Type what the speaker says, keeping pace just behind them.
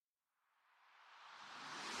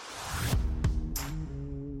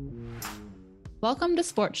Welcome to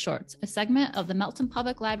Sports Shorts, a segment of the Melton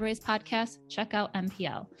Public Library's podcast, Check Out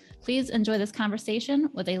MPL. Please enjoy this conversation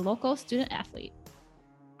with a local student athlete.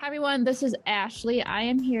 Hi, everyone. This is Ashley. I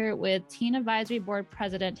am here with Teen Advisory Board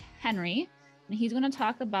President Henry, and he's going to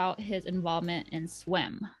talk about his involvement in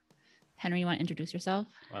swim. Henry, you want to introduce yourself?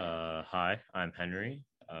 Hi, I'm Henry.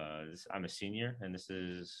 I'm a senior, and this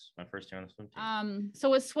is my first year on the swim team.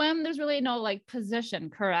 So with swim, there's really no position,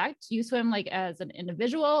 correct? You swim as an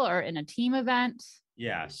individual or in a team event?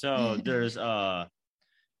 Yeah, so there's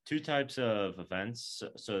two types of events.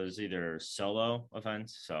 So there's either solo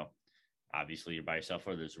events, so obviously you're by yourself,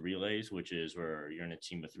 or there's relays, which is where you're in a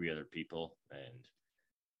team with 3 other people and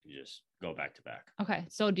you just go back to back. Okay,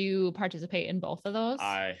 so do you participate in both of those?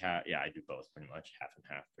 I do both pretty much, half and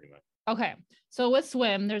half pretty much. Okay, so with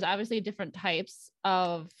swim, there's obviously different types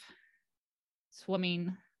of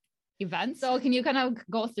swimming events. So can you kind of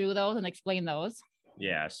go through those and explain those?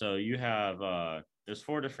 Yeah, so you have there's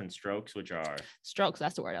 4 different strokes, which are strokes.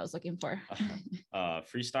 That's the word I was looking for.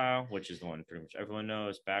 Freestyle, which is the one pretty much everyone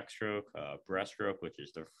knows. Backstroke, breaststroke, which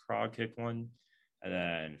is the frog kick one, and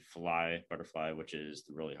then butterfly, which is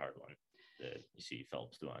the really hard one that you see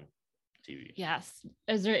Phelps do on TV. Yes.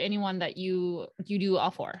 Is there anyone that you do all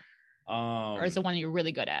 4? Or is the one you're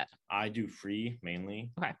really good at? I do free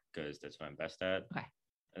mainly. Okay. Because that's what I'm best at. Okay.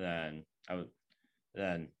 And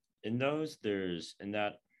then in those there's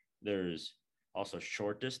also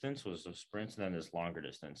short distance, was the sprints, and then there's longer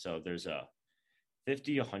distance. So there's a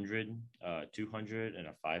 50, 100, 200, and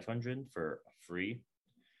a 500 for free,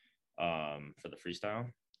 for the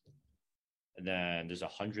freestyle. And then there's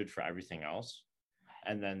 100 for everything else.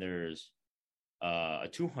 And then there's a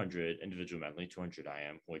 200 individual medley, 200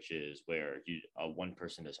 IM, which is where one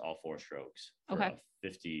person does all 4 strokes for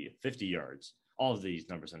 50 yards. All of these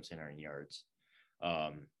numbers I'm saying are in yards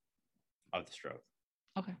of the stroke.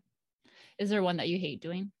 Okay. Is there one that you hate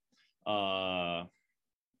doing? Back,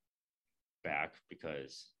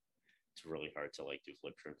 because it's really hard to do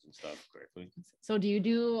flip strokes and stuff correctly. So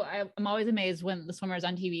I'm always amazed when the swimmers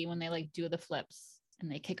on TV, when they do the flips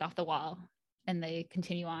and they kick off the wall and they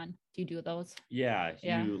continue on. Do you do those? Yeah.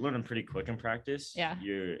 You learn them pretty quick in practice. Yeah.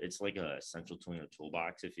 It's like a essential tool in your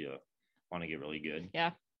toolbox if you want to get really good.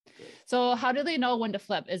 Yeah. Good. So how do they know when to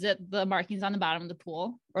flip? Is it the markings on the bottom of the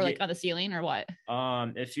pool or on the ceiling or what?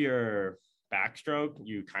 If you're backstroke,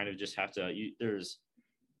 you kind of just have to,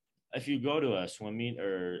 if you go to a swim meet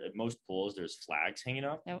or at most pools, there's flags hanging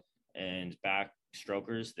up. Yep. And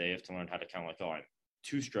backstrokers, they have to learn how to count I'm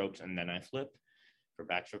 2 strokes and then I flip. For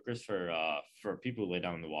backstrokers, for people who lay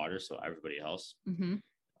down in the water, so everybody else,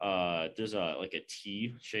 there's a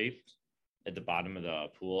T shape at the bottom of the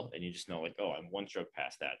pool, and you just know I'm 1 stroke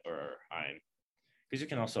past that, or because you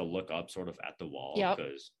can also look up sort of at the wall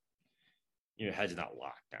because your head's not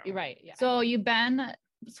locked down. You're right. Yeah. So you've been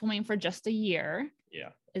swimming for just a year. Yeah.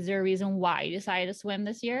 Is there a reason why you decided to swim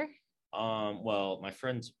this year? Well, my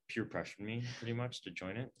friends peer pressured me pretty much to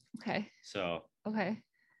join it. Okay. So. Okay.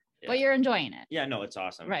 Yeah. But you're enjoying it. Yeah, no, it's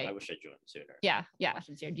awesome. Right. I wish I joined sooner. Yeah.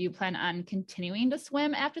 Do you plan on continuing to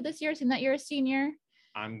swim after this year, seeing that you're a senior?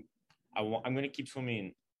 I'm going to keep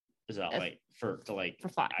swimming for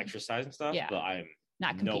fun, exercise and stuff. Yeah. But I'm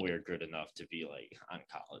not nowhere good enough to be on a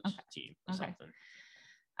college team or something.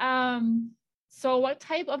 So what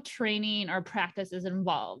type of training or practice is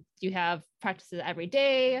involved? Do you have practices every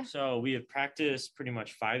day? So we have practice pretty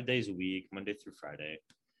much 5 days a week, Monday through Friday.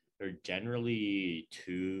 They're generally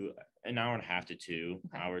an hour and a half to 2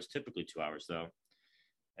 hours, typically 2 hours though.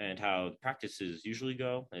 And how practices usually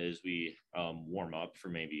go is we warm up for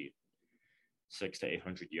maybe 600 to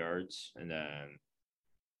 800 yards, and then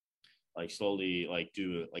slowly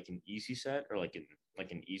do an easy set or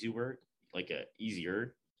an easy work,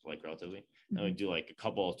 easier relatively. Mm-hmm. And we do a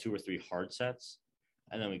couple 2 or 3 hard sets,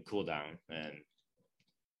 and then we cool down, and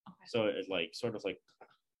so it sort of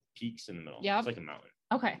peaks in the middle. Yeah, it's like a mountain.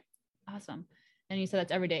 Okay. Awesome. And you said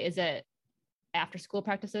that's every day. Is it after school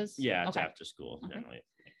practices? Yeah, it's after school generally.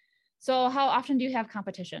 So how often do you have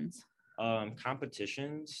competitions?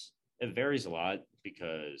 Competitions, it varies a lot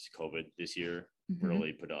because COVID this year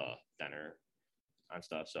really put a downer on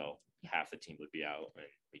stuff. So half the team would be out and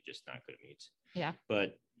we just not good at meets. Yeah.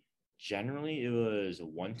 But generally it was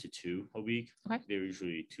 1 to 2 a week. Okay. They were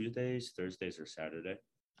usually Tuesdays, Thursdays, or Saturday.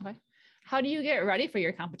 Okay. How do you get ready for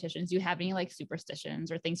your competitions? Do you have any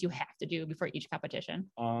superstitions or things you have to do before each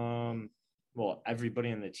competition? Well,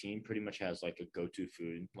 everybody on the team pretty much has a go-to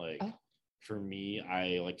food. For me,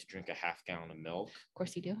 I like to drink a half gallon of milk. Of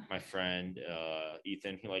course you do. My friend,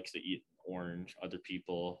 Ethan, he likes to eat orange. Other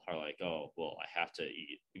people are oh, well, I have to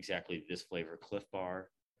eat exactly this flavor Cliff Bar.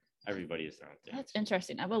 Everybody is their own thing. That's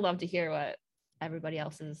interesting. I would love to hear what everybody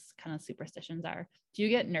else's kind of superstitions are. Do you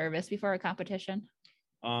get nervous before a competition?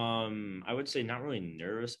 I would say not really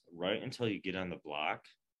nervous right until you get on the block,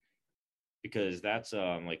 because that's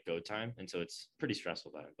like go time, and so it's pretty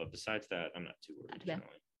stressful then. But besides that, I'm not too worried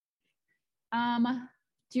generally.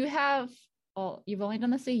 Do you have, well, you've only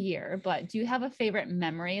done this a year, but do you have a favorite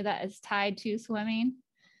memory that is tied to swimming?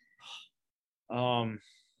 I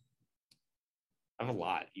have a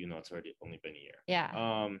lot, even though it's already only been a year. Yeah.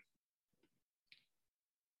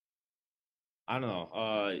 I don't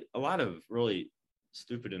know. A lot of really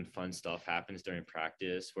stupid and fun stuff happens during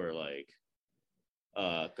practice where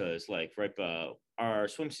because our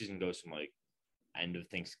swim season goes from like end of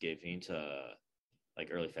Thanksgiving to like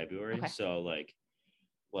early February. Okay. So like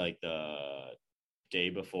the day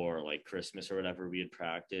before like Christmas or whatever, we had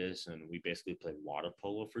practice and we basically played water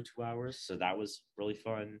polo for 2 hours. So that was really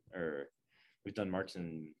fun. Or we've done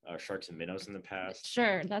sharks and minnows in the past.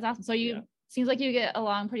 Sure, that's awesome. So seems like you get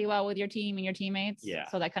along pretty well with your team and your teammates. Yeah.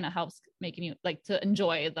 So that kind of helps making you like to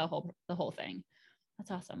enjoy the whole thing.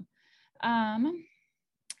 That's awesome.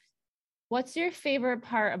 What's your favorite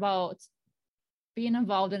part about being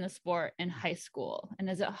involved in a sport in high school? And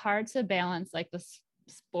is it hard to balance like the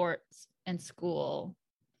sports and school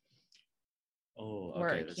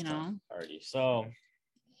work, that's tough already. So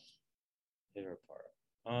favorite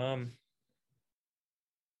part.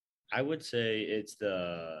 I would say it's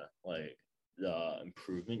the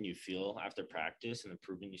improvement you feel after practice and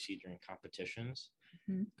improvement you see during competitions.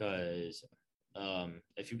 Because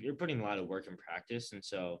if you're putting a lot of work in practice, and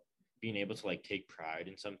so being able to like take pride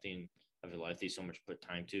in something of your life that you so much put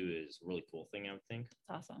time to is a really cool thing, I would think. It's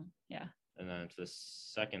awesome. Yeah. And then for the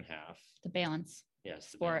second half, the balance. Yes.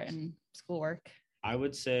 Sport and schoolwork. I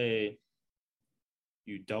would say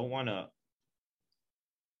you don't want to.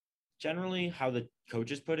 Generally, how the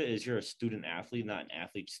coaches put it is you're a student athlete, not an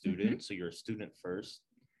athlete student. So you're a student first.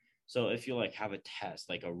 So if you like have a test,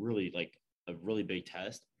 like a really big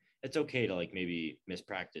test, it's okay to like maybe miss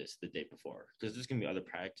practice the day before, because there's gonna be other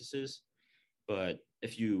practices. But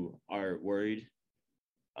if you are worried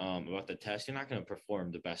about the test, you're not gonna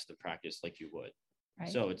perform the best of practice like you would. Right.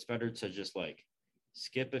 So it's better to just like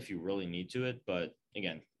skip if you really need to it. But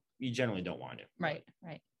again, you generally don't want to. Right.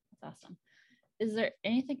 That's awesome. Is there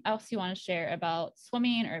anything else you want to share about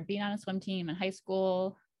swimming or being on a swim team in high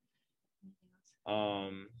school?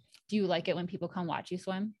 Do you like it when people come watch you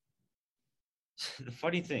swim? The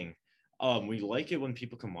funny thing, we like it when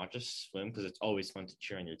people come watch us swim because it's always fun to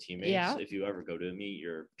cheer on your teammates. Yeah. If you ever go to a meet,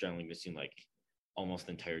 you're generally missing like almost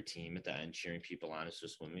the entire team at the end cheering people on as they're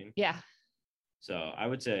swimming. Yeah. So I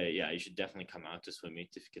would say, yeah, you should definitely come out to swim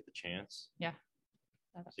meets if you get the chance. Yeah.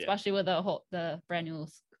 Especially with the brand new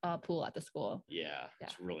pool at the school. Yeah,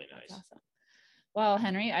 it's really nice. That's awesome. Well,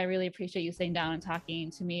 Henry, I really appreciate you sitting down and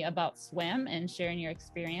talking to me about swim and sharing your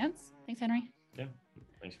experience. Thanks, Henry. Yeah,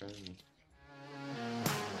 thanks for having me.